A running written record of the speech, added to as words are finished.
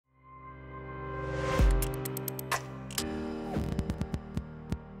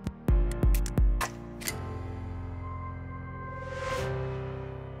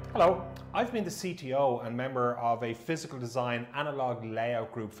Hello, I've been the CTO and member of a physical design analog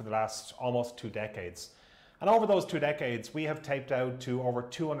layout group for the last almost 2 decades. And over those 2 decades, we have taped out to over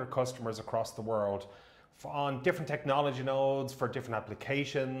 200 customers across the world on different technology nodes for different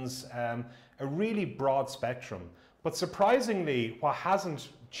applications, a really broad spectrum. But surprisingly, what hasn't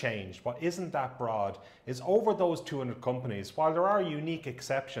changed, what isn't that broad, is over those 200 companies, while there are unique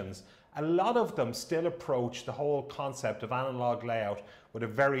exceptions, a lot of them still approach the whole concept of analog layout with a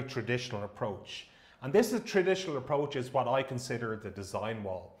very traditional approach. And this traditional approach is what I consider the design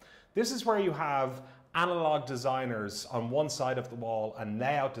wall. This is where you have analog designers on one side of the wall and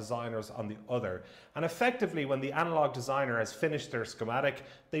layout designers on the other. And effectively, when the analog designer has finished their schematic,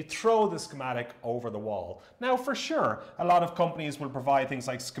 they throw the schematic over the wall. Now, for sure, a lot of companies will provide things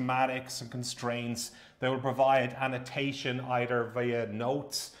like schematics and constraints. They will provide annotation either via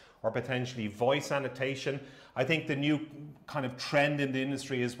notes or potentially voice annotation. I think the new kind of trend in the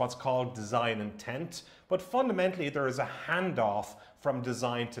industry is what's called design intent, but fundamentally there is a handoff from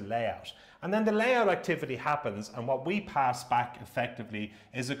design to layout. And then the layout activity happens, and what we pass back effectively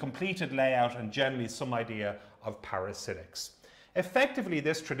is a completed layout and generally some idea of parasitics. Effectively,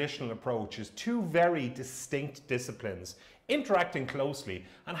 this traditional approach is two very distinct disciplines interacting closely,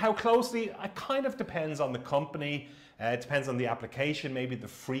 and how closely it kind of depends on the company. It depends on the application, maybe the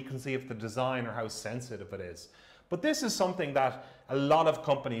frequency of the design or how sensitive it is. But this is something that a lot of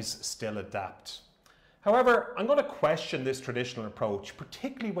companies still adapt. However, I'm going to question this traditional approach,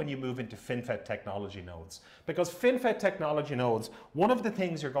 particularly when you move into FinFET technology nodes. Because FinFET technology nodes, one of the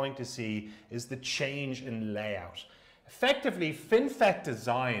things you're going to see is the change in layout. Effectively, FinFET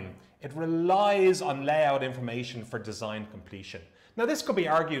design, it relies on layout information for design completion. Now, this could be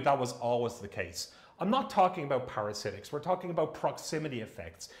argued that was always the case. I'm not talking about parasitics, we're talking about proximity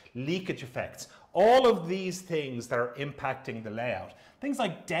effects, leakage effects, all of these things that are impacting the layout. Things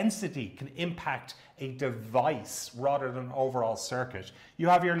like density can impact a device rather than an overall circuit. You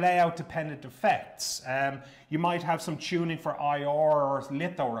have your layout dependent effects. You might have some tuning for IR or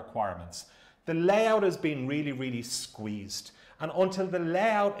litho requirements. The layout is being really squeezed, and until the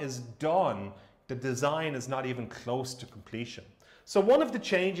layout is done, the design is not even close to completion. So one of the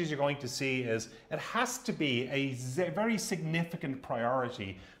changes you're going to see is it has to be a very significant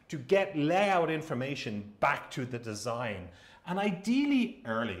priority to get layout information back to the design, and ideally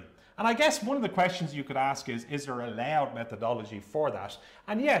early. And I guess one of the questions you could ask is there a layout methodology for that?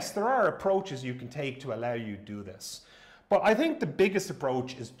 And yes, there are approaches you can take to allow you to do this. But I think the biggest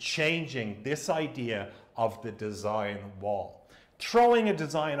approach is changing this idea of the design wall. Throwing a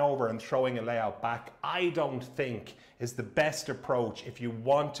design over and throwing a layout back, I don't think is the best approach if you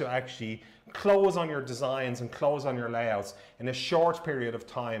want to actually close on your designs and close on your layouts in a short period of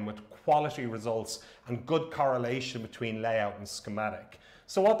time with quality results and good correlation between layout and schematic.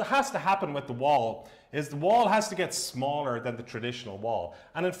 So what has to happen with the wall is the wall has to get smaller than the traditional wall.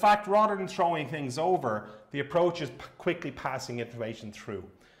 And in fact, rather than throwing things over, the approach is quickly passing information through.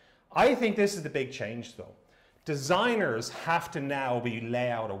 I think this is the big change though. Designers have to now be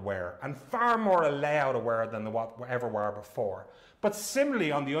layout aware, and far more layout aware than what ever were before. But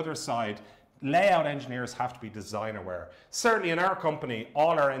similarly, on the other side, layout engineers have to be design aware. Certainly in our company,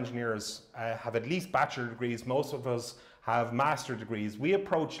 all our engineers have at least bachelor degrees. Most of us have master degrees. We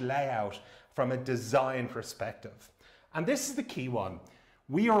approach layout from a design perspective. And this is the key one.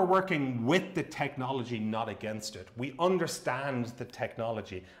 We are working with the technology, not against it. We understand the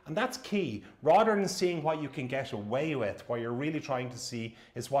technology, and that's key. Rather than seeing what you can get away with, what you're really trying to see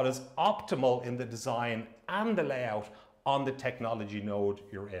is what is optimal in the design and the layout on the technology node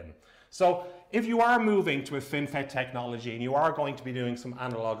you're in. So if you are moving to a FinFET technology and you are going to be doing some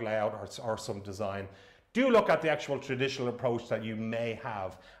analog layout or some design, do look at the actual traditional approach that you may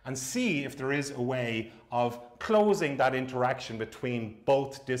have and see if there is a way of closing that interaction between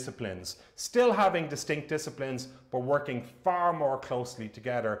both disciplines, still having distinct disciplines, but working far more closely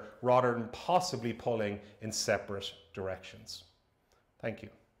together rather than possibly pulling in separate directions. Thank you.